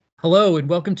Hello, and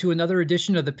welcome to another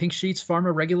edition of the Pink Sheet's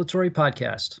Pharma Regulatory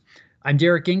Podcast. I'm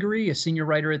Derek Gingery, a senior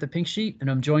writer at the Pink Sheet, and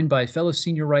I'm joined by fellow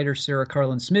senior writer Sarah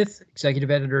Carlin Smith,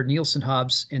 executive editor Nielsen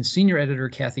Hobbs, and senior editor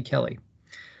Kathy Kelly.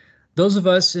 Those of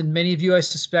us, and many of you I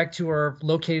suspect who are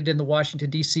located in the Washington,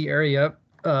 D.C. area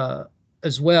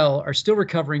as well, are still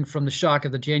recovering from the shock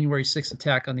of the January 6th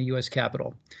attack on the U.S.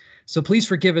 Capitol. So please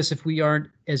forgive us if we aren't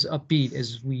as upbeat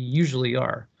as we usually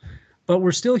are. But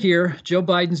we're still here. Joe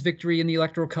Biden's victory in the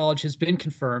Electoral College has been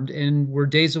confirmed, and we're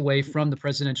days away from the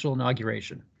presidential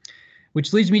inauguration.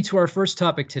 Which leads me to our first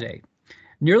topic today.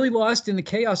 Nearly lost in the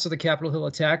chaos of the Capitol Hill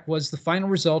attack was the final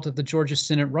result of the Georgia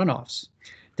Senate runoffs.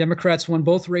 Democrats won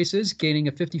both races, gaining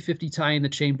a 50-50 tie in the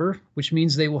chamber, which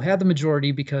means they will have the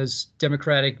majority because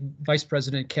Democratic Vice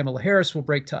President Kamala Harris will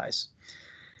break ties.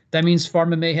 That means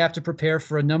pharma may have to prepare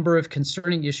for a number of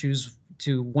concerning issues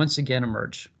to once again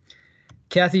emerge.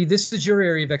 Kathy, this is your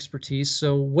area of expertise,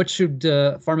 so what should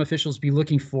pharma officials be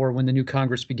looking for when the new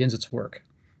Congress begins its work?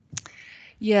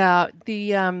 Yeah,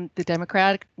 the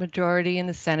Democratic majority in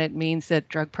the Senate means that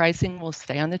drug pricing will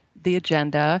stay on the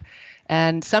agenda,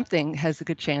 and something has a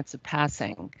good chance of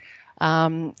passing.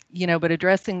 But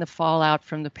addressing the fallout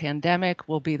from the pandemic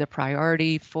will be the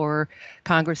priority for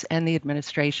Congress and the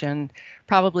administration,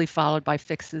 probably followed by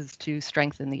fixes to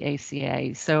strengthen the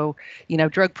ACA. So,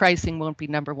 drug pricing won't be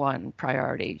number one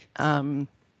priority.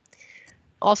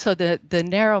 Also, the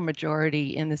narrow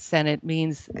majority in the Senate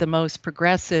means the most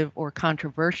progressive or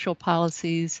controversial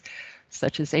policies,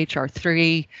 such as H.R.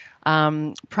 3,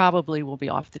 probably will be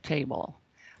off the table.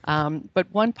 But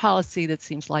one policy that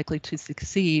seems likely to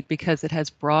succeed because it has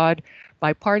broad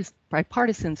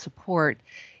bipartisan support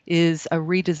is a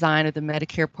redesign of the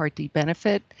Medicare Part D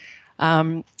benefit.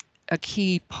 A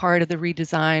key part of the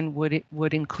redesign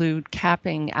would include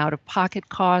capping out-of-pocket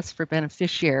costs for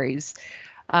beneficiaries,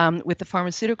 with the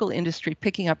pharmaceutical industry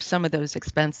picking up some of those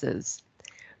expenses,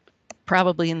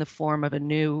 probably in the form of a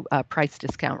new price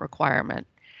discount requirement.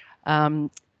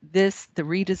 The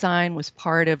redesign was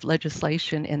part of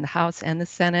legislation in the House and the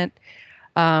Senate,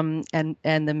 and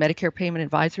the Medicare Payment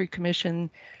Advisory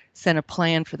Commission sent a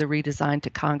plan for the redesign to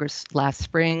Congress last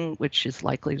spring, which is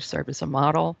likely to serve as a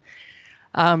model.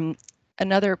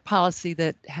 Another policy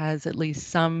that has at least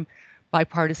some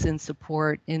bipartisan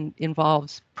support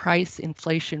involves price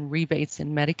inflation rebates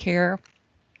in Medicare.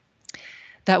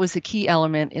 That was a key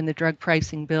element in the drug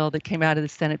pricing bill that came out of the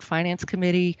Senate Finance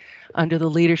Committee under the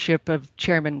leadership of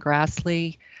Chairman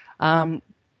Grassley. But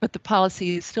the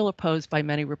policy is still opposed by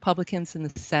many Republicans in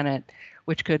the Senate,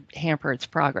 which could hamper its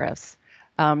progress.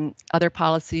 Other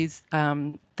policies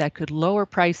that could lower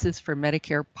prices for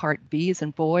Medicare Part B, as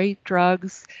in boy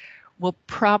drugs, will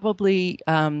probably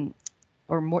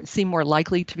seem more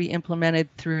likely to be implemented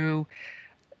through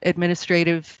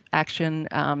administrative action,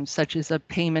 such as a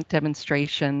payment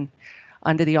demonstration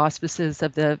under the auspices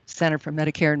of the Center for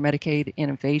Medicare and Medicaid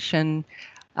Innovation.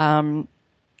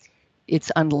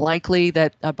 It's unlikely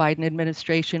that a Biden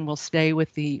administration will stay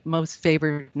with the most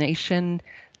favored nation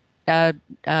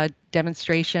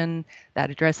demonstration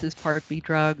that addresses Part B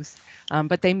drugs,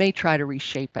 but they may try to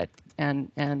reshape it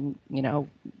and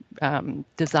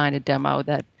design a demo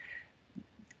that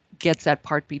gets at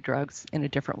Part B drugs in a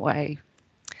different way.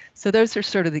 So those are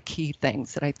sort of the key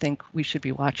things that I think we should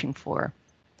be watching for.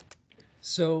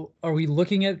 So are we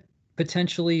looking at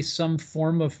potentially some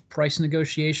form of price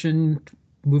negotiation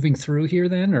moving through here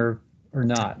then, or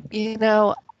not?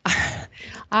 That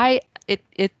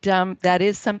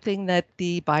is something that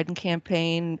the Biden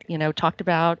campaign, talked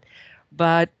about,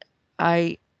 but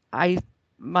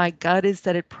my gut is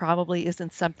that it probably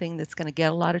isn't something that's going to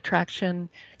get a lot of traction,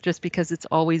 just because it's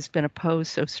always been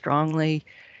opposed so strongly,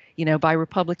 by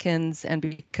Republicans, and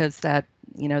because that,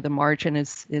 the margin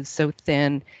is so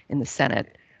thin in the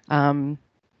Senate.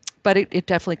 But it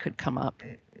definitely could come up.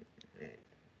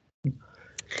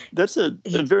 That's a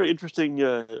very interesting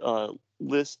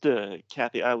list,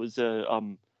 Kathy. I was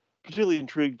particularly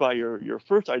intrigued by your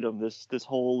first item, this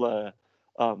whole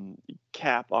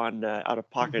cap on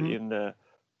out-of-pocket in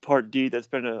Part D. That's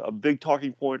been a big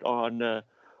talking point on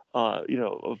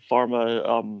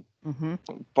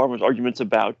pharma's arguments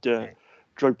about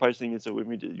drug pricing, and so we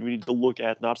need to look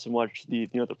at not so much the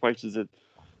prices that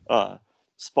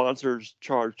sponsors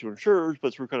charge to insurers,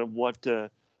 but sort of kind of what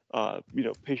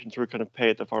patients who are kind of pay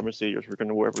at the pharmacy, or sort of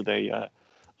kind of wherever they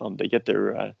get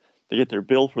their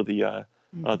bill for the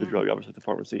drug, obviously at the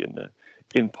pharmacy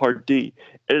in Part D.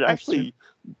 And it actually,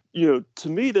 to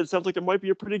me, that sounds like it might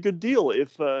be a pretty good deal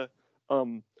if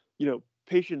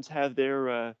patients have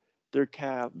their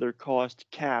cost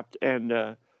capped, and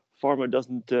pharma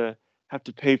doesn't have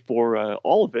to pay for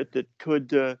all of it. That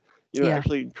could Yeah.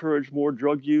 actually encourage more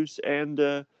drug use and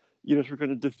sort of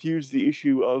kind of diffuse the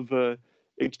issue of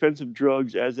expensive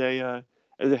drugs as a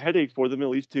headache for them, at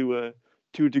least to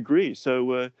a degree.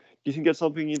 So, do you think that's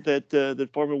something that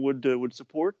that pharma would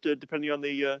support, depending on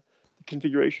the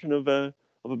configuration of a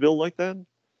bill like that?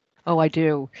 Oh, I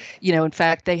do. In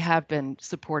fact, they have been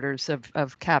supporters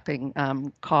of capping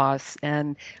costs.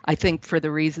 And I think for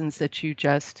the reasons that you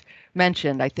just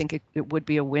mentioned, I think it would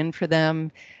be a win for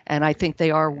them. And I think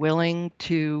they are willing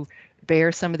to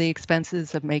bear some of the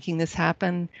expenses of making this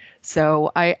happen.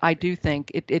 So I do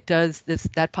think it does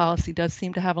that policy does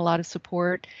seem to have a lot of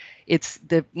support. It's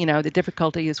the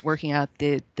difficulty is working out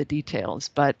the details,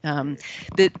 but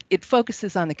it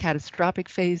focuses on the catastrophic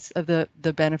phase of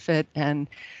the benefit, and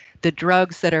the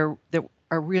drugs that are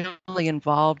really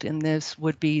involved in this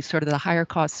would be sort of the higher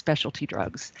cost specialty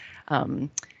drugs.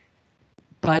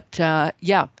 But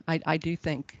yeah, I do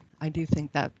think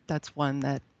that that's one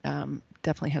that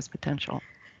definitely has potential.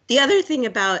 The other thing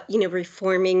about,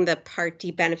 reforming the Part D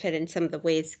benefit in some of the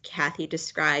ways Kathy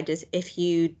described is if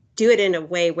you do it in a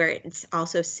way where it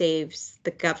also saves the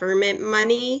government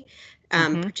money,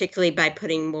 particularly by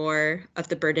putting more of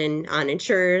the burden on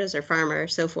insurers or pharma or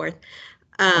so forth.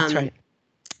 That's right.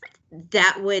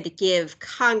 That would give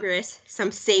Congress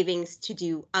some savings to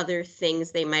do other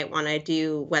things they might want to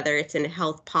do, whether it's in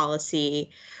health policy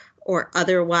or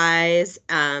otherwise.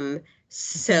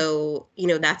 So,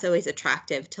 that's always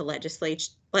attractive to legislators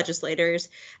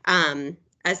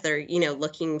as they're,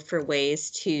 looking for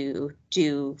ways to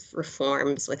do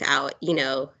reforms without,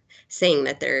 saying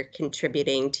that they're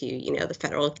contributing to, the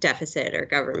federal deficit or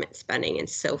government spending and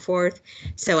so forth.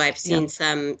 So I've seen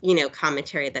some,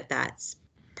 commentary that that's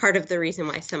part of the reason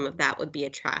why some of that would be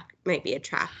might be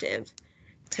attractive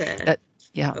to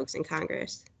folks in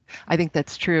Congress. I think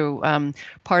that's true.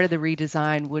 Part of the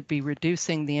redesign would be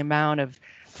reducing the amount of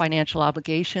financial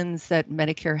obligations that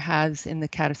Medicare has in the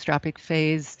catastrophic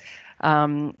phase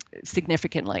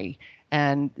significantly.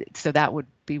 And so that would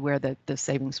be where the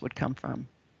savings would come from.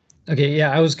 Okay,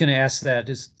 yeah, I was going to ask that.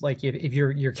 Is like if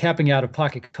you're capping out of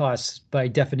pocket costs, by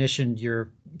definition,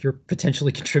 you're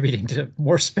potentially contributing to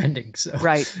more spending. So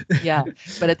right, yeah,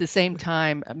 but at the same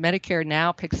time, Medicare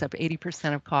now picks up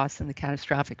 80% of costs in the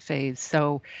catastrophic phase.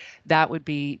 So that would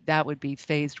be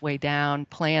phased way down.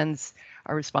 Plans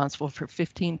are responsible for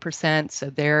 15%, so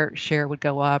their share would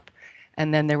go up,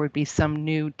 and then there would be some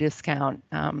new discount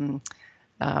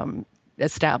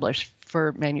established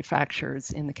for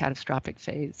manufacturers in the catastrophic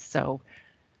phase. So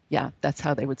yeah, that's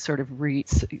how they would sort of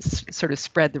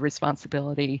spread the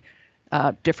responsibility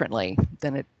differently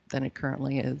than it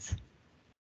currently is.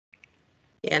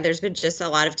 Yeah, there's been just a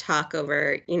lot of talk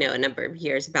over, a number of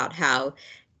years about how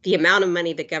the amount of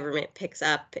money the government picks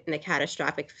up in the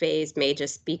catastrophic phase may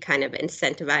just be kind of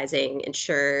incentivizing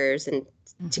insurers and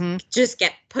to just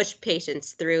push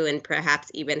patients through, and perhaps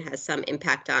even has some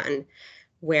impact on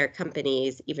where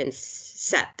companies even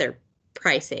set their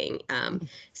pricing. There's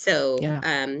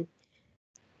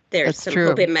some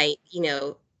hope it might,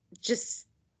 just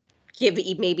give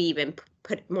maybe even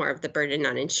put more of the burden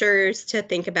on insurers to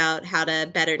think about how to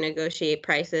better negotiate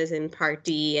prices in Part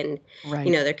D. And,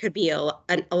 there could be a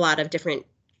lot of different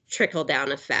trickle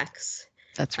down effects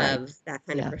of that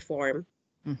kind of reform.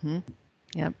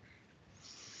 Yep.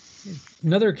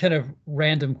 Another kind of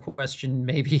random question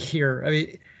maybe here. I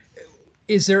mean,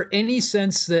 is there any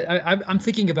sense that I'm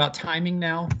thinking about timing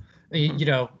now? I mean,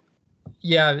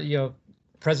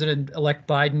 President-elect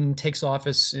Biden takes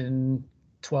office in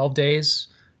 12 days,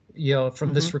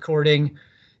 from this recording.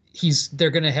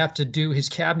 They're going to have to do his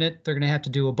cabinet. They're going to have to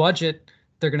do a budget.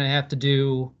 They're going to have to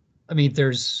do,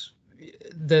 there's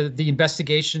the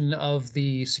investigation of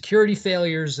the security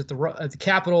failures at the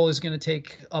Capitol is going to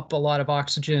take up a lot of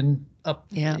oxygen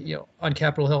on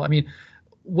Capitol Hill. I mean,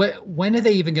 when are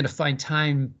they even going to find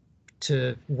time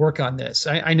to work on this?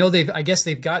 I know I guess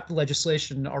they've got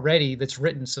legislation already that's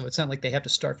written, so it's not like they have to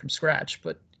start from scratch,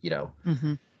 but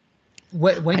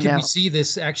when can we see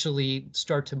this actually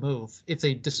start to move if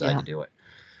they decide to do it?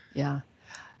 Yeah,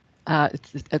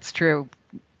 it's true.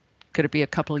 Could it be a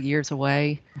couple of years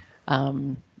away?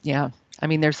 Yeah. I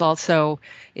mean, there's also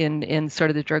in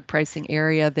sort of the drug pricing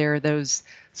area, there are those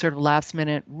sort of last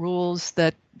minute rules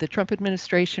that the Trump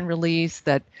administration released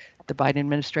that the Biden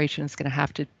administration is going to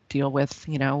have to deal with,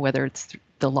 whether it's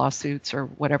the lawsuits or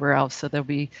whatever else. So there'll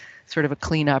be sort of a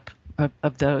cleanup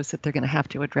of those that they're going to have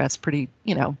to address pretty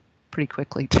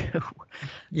quickly too.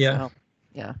 Yeah. So,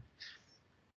 yeah.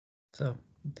 So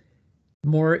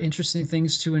more interesting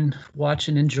things to watch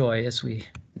and enjoy as we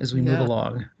move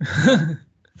along.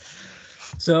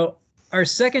 So Our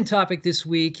second topic this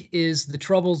week is the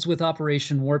troubles with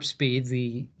Operation Warp Speed,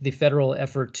 the federal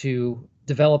effort to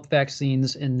develop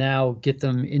vaccines and now get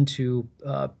them into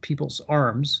people's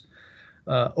arms.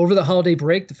 Over the holiday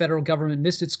break, the federal government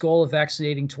missed its goal of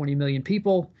vaccinating 20 million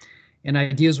people, and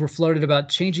ideas were floated about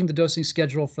changing the dosing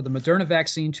schedule for the Moderna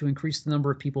vaccine to increase the number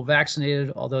of people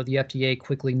vaccinated, although the FDA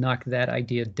quickly knocked that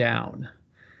idea down.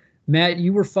 Matt,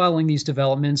 you were following these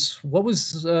developments. What were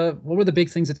the big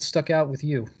things that stuck out with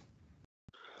you?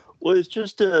 Well, it's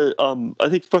just I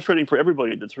think frustrating for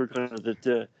everybody that sort of kind of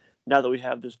that now that we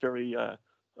have this very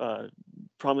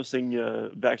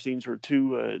promising vaccines or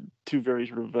two very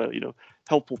sort of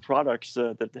helpful products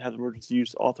that have emergency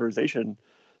use authorization,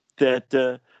 that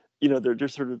they're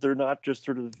just they're not just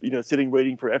sitting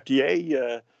waiting for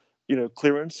FDA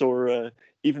clearance or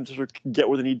even to sort of get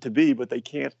where they need to be, but they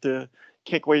can't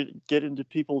quite get into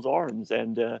people's arms,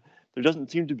 and there doesn't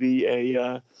seem to be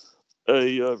a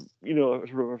sort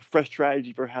of a fresh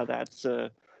strategy for how that's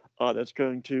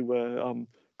going to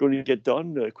get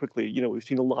done quickly. We've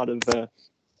seen a lot of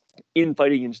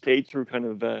infighting in states through kind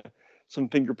of some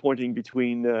finger pointing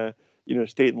between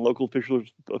state and local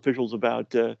officials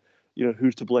about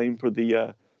who's to blame for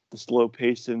the slow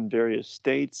pace in various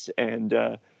states, and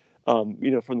from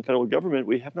the federal government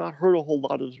we have not heard a whole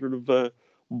lot of sort of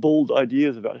bold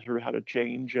ideas about sort of how to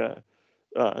change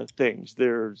things.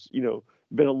 There's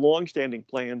been a long-standing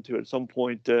plan to at some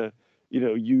point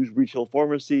use retail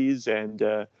pharmacies and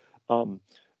sort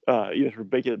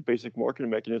of make it basic marketing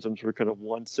mechanisms for kind of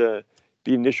once the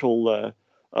initial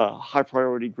high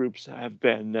priority groups have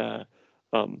been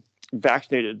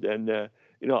vaccinated, and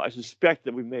I suspect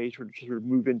that we may sort of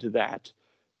move into that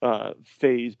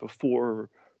phase before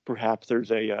perhaps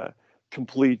there's a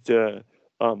complete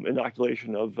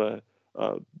inoculation of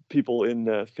people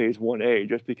in phase 1A,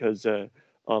 just because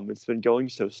it's been going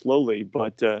so slowly.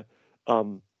 But I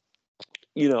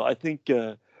think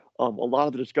a lot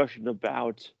of the discussion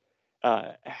about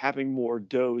having more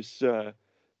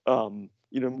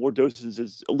more doses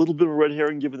is a little bit of a red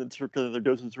herring, given that sort of their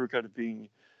doses are kind of being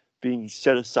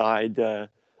set aside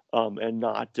and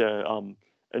not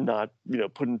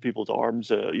put in people's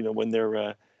arms when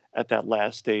they're at that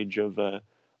last stage of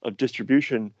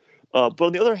distribution. But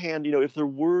on the other hand, if there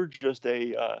were just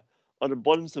an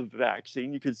abundance of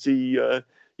vaccine, you could see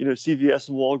CVS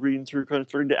and Walgreens are kind of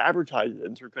starting to advertise it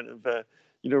and sort of kind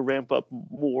of ramp up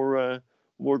more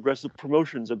aggressive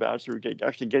promotions about sort of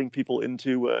actually getting people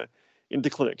into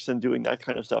clinics and doing that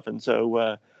kind of stuff. And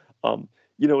so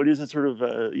it is a sort of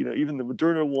even the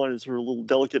Moderna one is sort of a little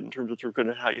delicate in terms of sort of kind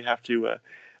of how you have to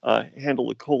handle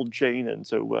the cold chain, and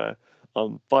so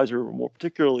Pfizer more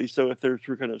particularly. So if there's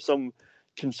sort of kind of some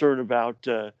concern about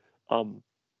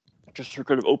just sort of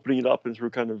kind of opening it up and sort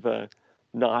of kind of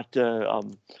not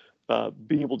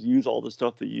being able to use all the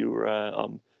stuff that you're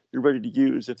ready to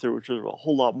use, if there was sort of a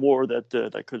whole lot more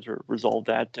that could sort of resolve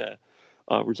that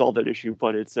issue.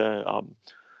 But it's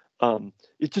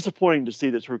disappointing to see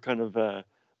that sort of kind of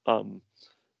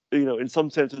in some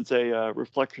sense it's a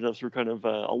reflection of sort of kind of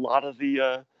a lot of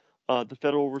the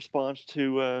federal response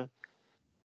to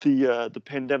the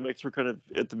pandemic. Sort of kind of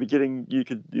at the beginning, you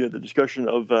could the discussion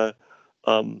of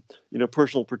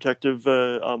personal protective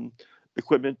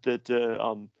equipment that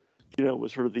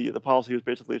was sort of the policy was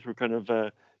basically sort of kind of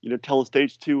tell the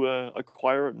states to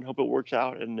acquire it and hope it works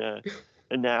out, and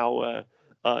now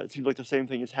it seems like the same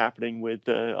thing is happening with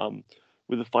the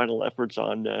final efforts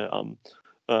on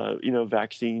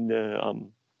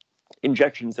vaccine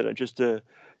injections. And I just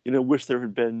wish there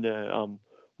had been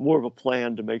more of a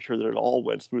plan to make sure that it all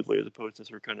went smoothly, as opposed to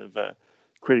sort of kind of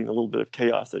creating a little bit of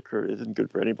chaos that isn't good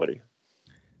for anybody.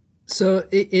 So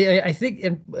I think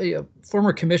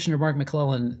former Commissioner Mark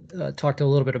McClellan talked a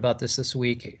little bit about this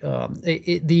week.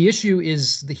 The issue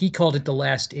is he called it the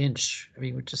last inch. I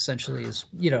mean, which essentially is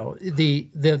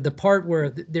the part where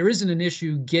there isn't an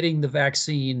issue getting the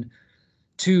vaccine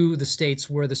to the states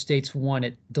where the states want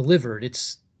it delivered.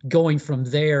 It's going from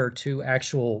there to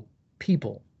actual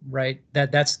people, right?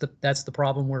 That's the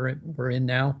problem we're in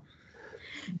now.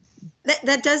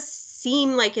 That does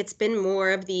seem like it's been more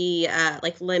of the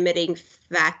limiting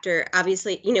factor.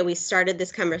 Obviously, we started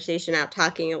this conversation out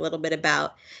talking a little bit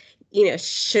about,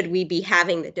 should we be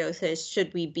having the doses?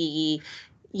 Should we be,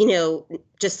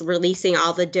 just releasing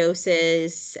all the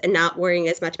doses and not worrying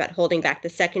as much about holding back the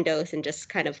second dose and just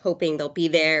kind of hoping they'll be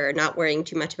there, or not worrying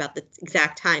too much about the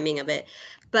exact timing of it?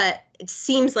 But it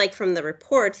seems like from the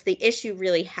reports, the issue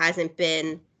really hasn't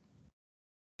been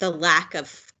the lack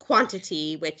of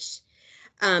quantity, which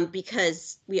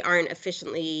because we aren't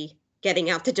efficiently getting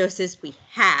out the doses we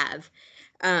have.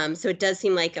 So it does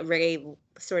seem like a very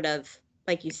sort of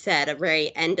like you said, a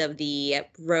very end of the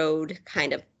road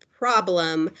kind of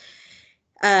problem.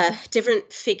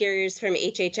 Different figures from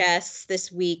HHS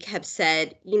this week have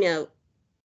said,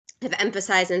 have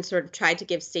emphasized and sort of tried to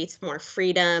give states more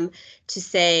freedom to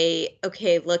say,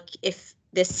 okay, look, if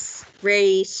this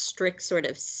very strict sort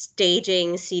of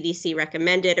staging CDC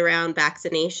recommended around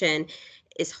vaccination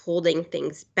is holding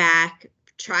things back,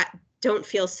 don't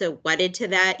feel so wedded to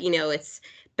that. It's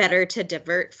better to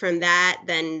divert from that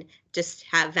than just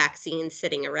have vaccines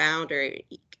sitting around, or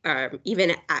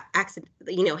even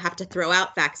have to throw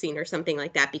out vaccine or something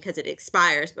like that because it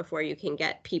expires before you can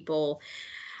get people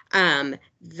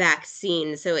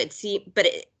vaccine. So it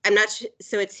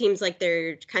seems like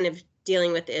they're kind of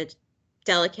dealing with a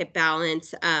delicate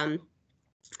balance.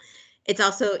 It's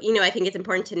also, I think it's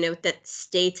important to note that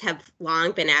states have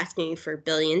long been asking for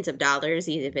billions of dollars.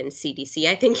 Even CDC,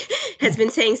 I think, has been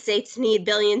saying states need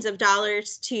billions of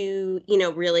dollars to,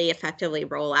 really effectively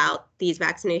roll out these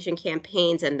vaccination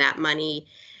campaigns, and that money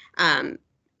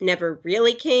never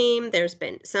really came. There's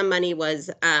been some money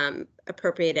was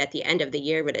appropriated at the end of the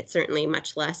year, but it's certainly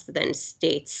much less than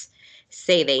states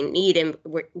say they need, and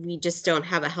we just don't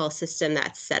have a health system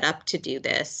that's set up to do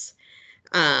this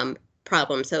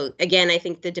problem. So again, I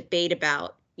think the debate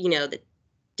about, the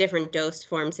different dose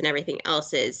forms and everything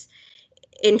else is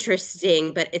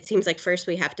interesting, but it seems like first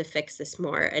we have to fix this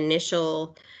more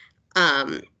initial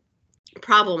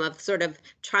problem of sort of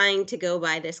trying to go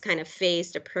by this kind of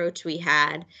phased approach we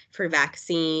had for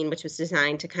vaccine, which was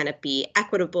designed to kind of be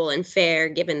equitable and fair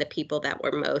given the people that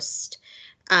were most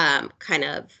kind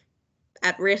of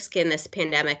at risk in this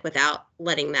pandemic, without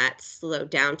letting that slow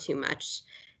down too much.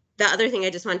 The other thing I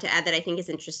just wanted to add that I think is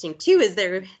interesting too is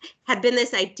there had been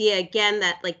this idea again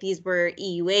that like these were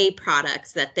EUA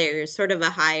products, that there's sort of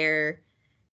a higher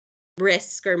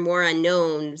risk or more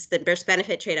unknowns. The risk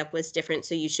benefit trade-off was different.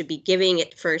 So you should be giving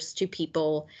it first to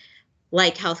people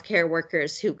like healthcare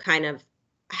workers who kind of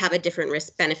have a different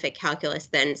risk benefit calculus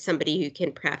than somebody who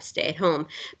can perhaps stay at home.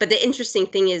 But the interesting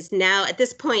thing is now at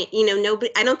this point,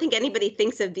 I don't think anybody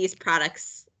thinks of these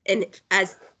products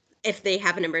as if they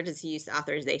have an emergency use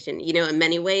authorization. In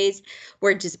many ways,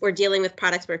 we're dealing with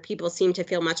products where people seem to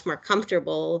feel much more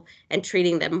comfortable and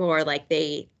treating them more like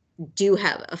they do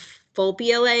have a full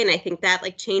BLA. And I think that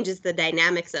like changes the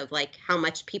dynamics of like how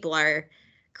much people are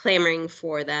clamoring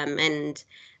for them. And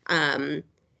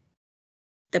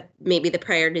maybe the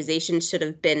prioritization should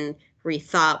have been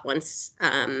rethought once,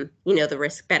 the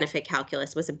risk benefit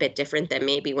calculus was a bit different than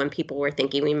maybe when people were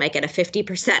thinking we might get a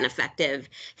 50% effective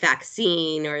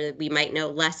vaccine, or we might know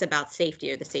less about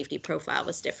safety, or the safety profile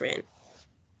was different.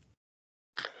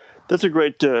 That's a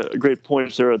great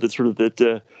point, Sarah. That's sort of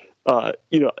that,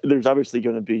 there's obviously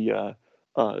going to be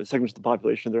segments of the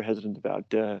population that are hesitant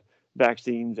about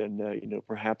vaccines, and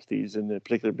perhaps these in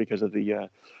particular because of the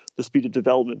speed of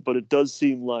development. But it does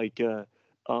seem like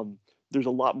there's a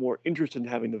lot more interest in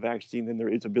having the vaccine than there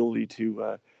is ability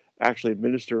to actually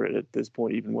administer it at this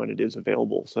point, even when it is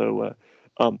available. So,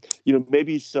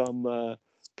 maybe some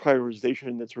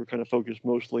prioritization that's sort of kind of focused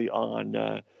mostly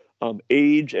on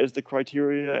age as the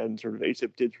criteria, and sort of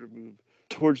ACIP did sort of move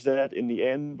towards that in the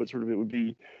end, but sort of it would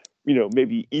be,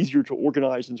 maybe easier to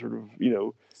organize, and sort of,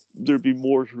 there'd be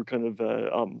more sort of kind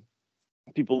of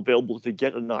people available to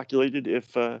get inoculated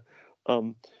if there's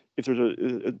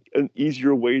an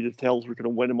easier way to tell sort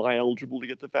of when am I eligible to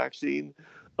get the vaccine.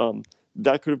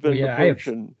 That could have been an approach.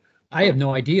 I have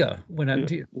no idea when I'm.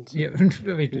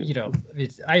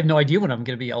 I have no idea when I'm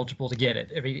going to be eligible to get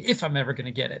it. I mean, if I'm ever going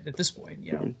to get it at this point,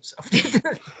 So.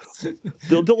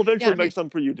 they'll eventually make some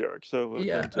for you, Derek. So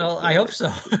I hope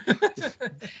so.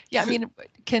 Yeah, I mean,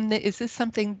 is this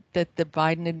something that the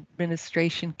Biden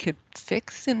administration could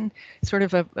fix in sort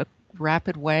of a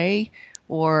rapid way,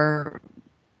 or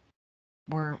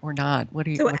not?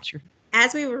 What's your?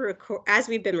 As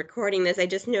we've been recording this, I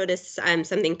just noticed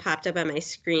something popped up on my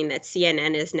screen that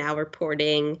CNN is now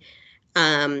reporting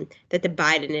that the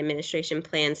Biden administration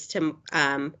plans to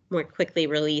more quickly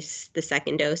release the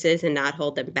second doses and not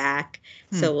hold them back.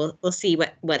 So we'll see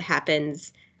what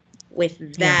happens with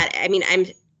that. Yeah. I mean,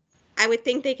 I would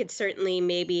think they could certainly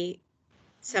maybe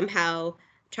somehow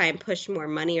try and push more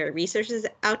money or resources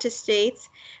out to states.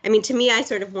 I mean, to me, I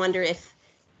sort of wonder if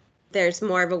there's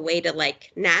more of a way to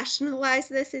like nationalize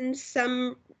this in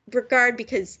some regard,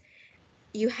 because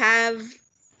you have,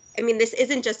 I mean, this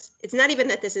isn't just, it's not even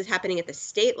that this is happening at the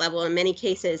state level. In many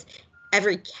cases,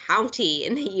 every county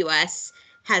in the US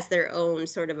has their own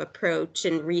sort of approach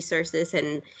and resources.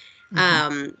 And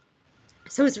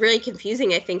so it's really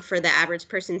confusing, I think, for the average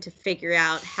person to figure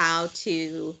out how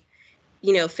to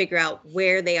figure out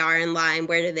where they are in line,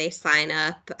 where do they sign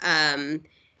up. And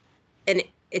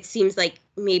it seems like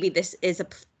maybe this is a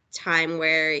time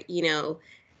where,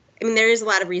 there is a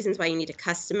lot of reasons why you need to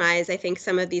customize, I think,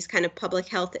 some of these kind of public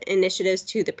health initiatives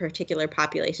to the particular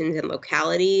populations and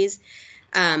localities.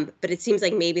 But it seems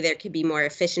like maybe there could be more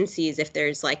efficiencies if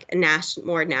there's like a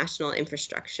more national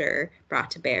infrastructure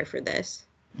brought to bear for this.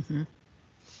 Mm-hmm.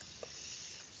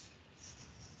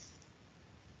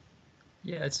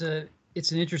 Yeah, it's an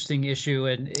interesting issue,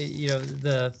 and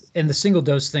the single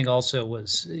dose thing also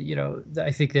was,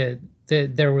 I think that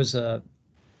there was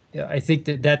I think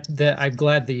that I'm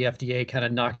glad the FDA kind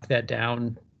of knocked that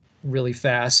down really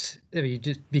fast. I mean,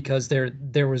 just because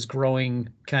there was growing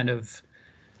kind of,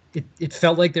 it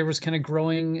felt like there was kind of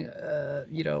growing,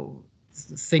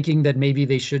 thinking that maybe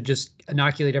they should just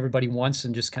inoculate everybody once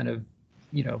and just kind of,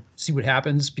 see what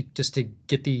happens, just to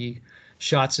get the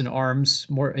shots in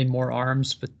more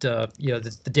arms. But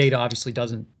the data obviously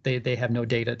doesn't. They have no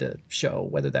data to show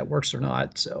whether that works or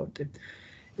not. So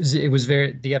the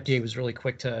FDA was really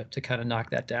quick to kind of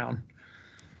knock that down.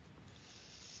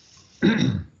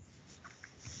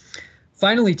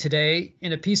 Finally today,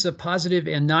 in a piece of positive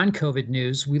and non-COVID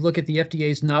news, we look at the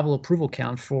FDA's novel approval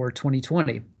count for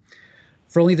 2020.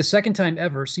 For only the second time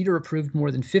ever, CDER approved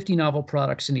more than 50 novel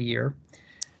products in a year.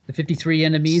 The 53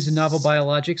 NMEs in novel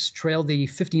biologics trail the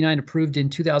 59 approved in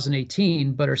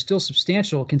 2018, but are still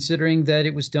substantial considering that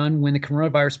it was done when the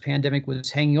coronavirus pandemic was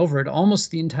hanging over it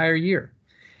almost the entire year.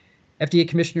 FDA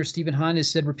Commissioner Stephen Hahn has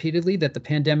said repeatedly that the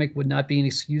pandemic would not be an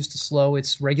excuse to slow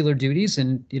its regular duties,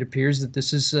 and it appears that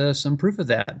this is some proof of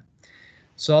that.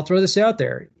 So I'll throw this out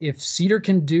there. If CDER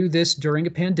can do this during a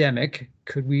pandemic,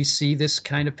 could we see this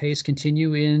kind of pace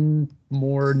continue in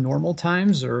more normal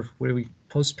times, or what do we,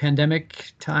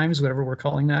 post-pandemic times, whatever we're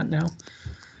calling that now?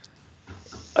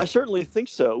 I certainly think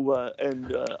so.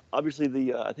 And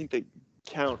obviously, I think the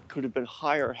count could have been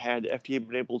higher had FDA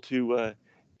been able to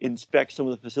inspect some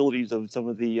of the facilities of some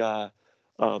of the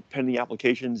pending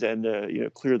applications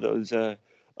and clear those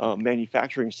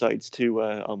manufacturing sites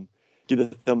to give the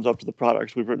thumbs up to the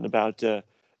products. We've written about how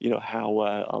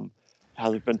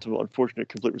there've been some unfortunate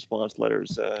complete response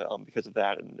letters because of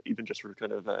that, and even just for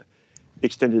kind of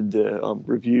extended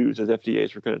reviews as FDA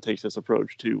sort of kind of takes this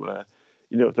approach to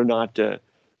if they're not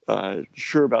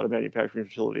sure about a manufacturing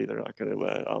facility, they're not going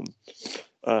to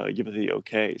give it the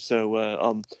okay.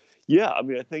 So yeah, I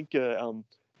mean, I think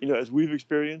as we've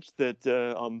experienced that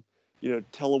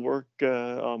telework,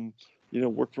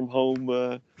 work from home,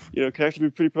 can actually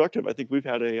be pretty productive. I think we've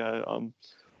had a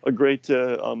great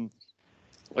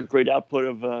output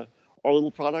of our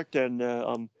little product, and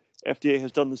FDA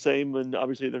has done the same, and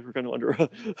obviously they're kind of under a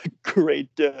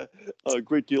great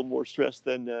deal more stress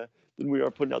than we are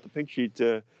putting out the Pink Sheet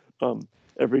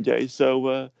every day.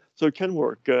 So it can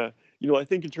work. I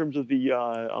think in terms of the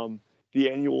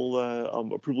annual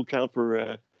approval count for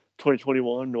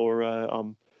 2021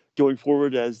 or going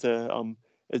forward, as the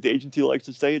agency likes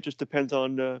to say, it just depends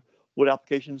on what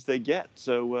applications they get.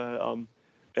 So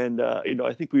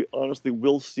I think we honestly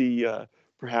will see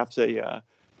perhaps a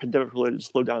pandemic-related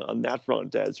slowdown on that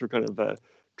front, as for kind of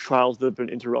trials that have been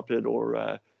interrupted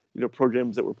or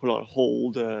programs that were put on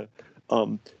hold,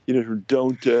 who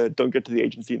don't get to the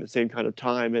agency in the same kind of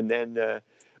time, and then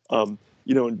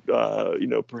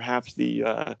perhaps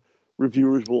the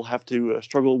reviewers will have to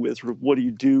struggle with sort of what do you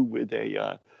do with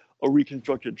a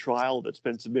reconstructed trial that's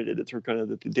been submitted. It's sort of kind of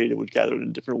that the data was gathered in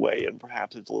a different way, and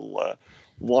perhaps it's a little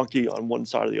wonky on one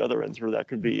side or the other, and sort of that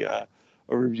could be a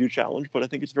review challenge. But I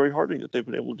think it's very heartening that they've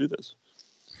been able to do this.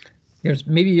 There's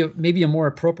maybe a more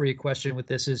appropriate question with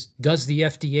this is, does the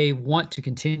FDA want to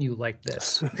continue like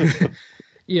this?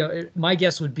 My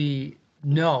guess would be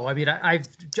no. I mean, I've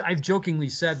jokingly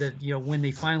said that, when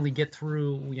they finally get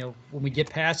through, when we get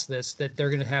past this, that they're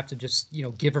going to have to just,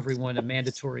 give everyone a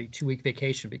mandatory 2-week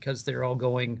vacation, because they're all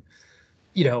going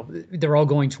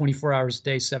 24 hours a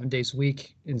day, 7 days a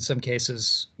week, in some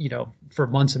cases, for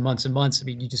months and months and months. I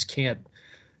mean, you just can't,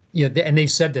 and they've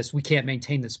said this, we can't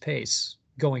maintain this pace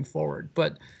going forward.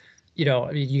 But,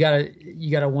 I mean, you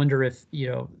gotta wonder if,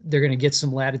 they're going to get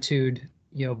some latitude,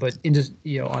 but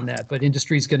on that, but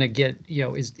industry's going to get,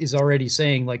 is already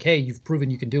saying like, hey, you've proven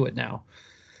you can do it now.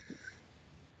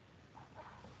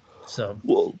 So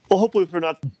well, hopefully, if we're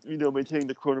not, maintaining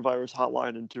the coronavirus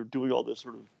hotline and doing all this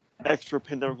sort of extra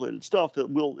pandemic-related stuff, that it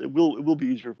will be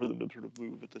easier for them to sort of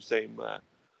move at the same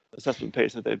assessment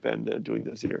pace that they've been doing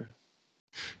this year.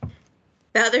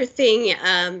 The other thing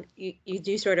you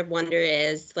do sort of wonder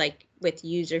is, like, with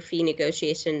user fee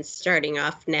negotiations starting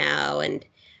off now, and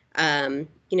the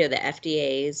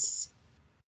FDA's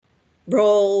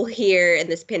role here in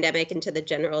this pandemic and to the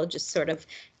general just sort of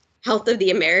health of the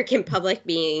American public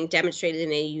being demonstrated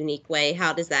in a unique way?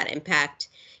 How does that impact,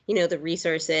 the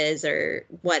resources or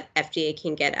what FDA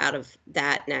can get out of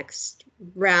that next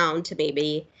round to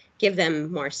maybe give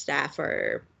them more staff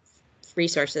or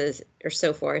resources or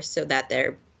so forth so that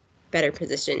they're better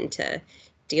positioned to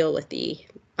deal with the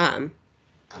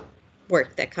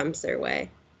work that comes their way?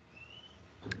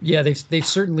 Yeah, they've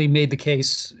certainly made the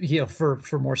case,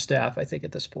 for more staff, I think,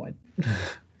 at this point,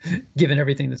 given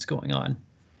everything that's going on.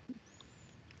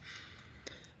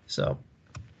 So,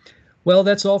 well,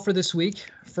 that's all for this week.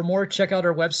 For more, check out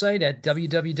our website at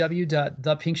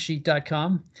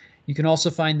www.thepinksheet.com. You can also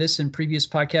find this and previous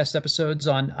podcast episodes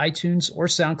on iTunes or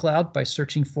SoundCloud by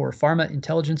searching for Pharma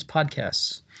Intelligence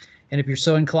Podcasts. And if you're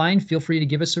so inclined, feel free to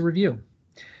give us a review.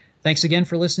 Thanks again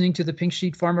for listening to the Pink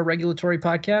Sheet Pharma Regulatory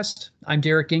Podcast. I'm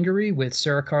Derek Gingery with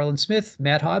Sarah Carlin Smith,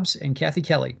 Matt Hobbs, and Kathy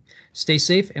Kelly. Stay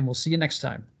safe, and we'll see you next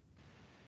time.